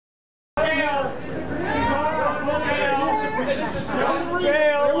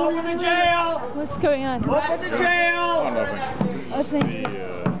What's going on? Open the jail! Oh, thank you.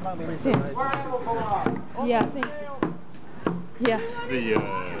 Yeah, thank you. Yes. The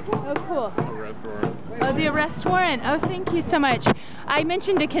oh, cool. arrest warrant. Oh, the arrest warrant. Oh, thank you so much. I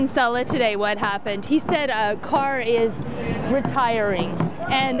mentioned to Kinsella today what happened. He said a car is retiring,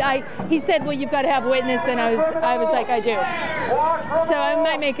 and he said, well, you've got to have witness, and I was like, I do. So I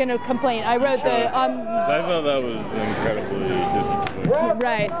might make a complaint. I wrote the I thought that was incredibly disrespectful.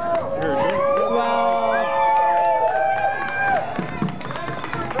 right. Well,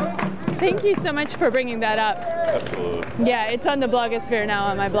 thank you so much for bringing that up. Absolutely. Yeah, it's on the blogosphere now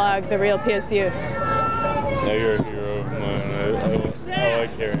on my blog, The Real PSU. Now you're a hero of mine. I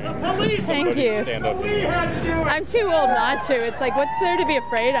like hearing Thank you. Stand up to me. I'm too old not to. It's like, what's there to be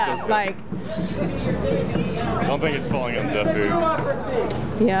afraid of? Okay. Like, I don't think it's falling on deaf ears.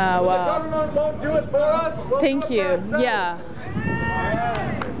 yeah, wow. The government won't do it for us. Thank you. Yeah.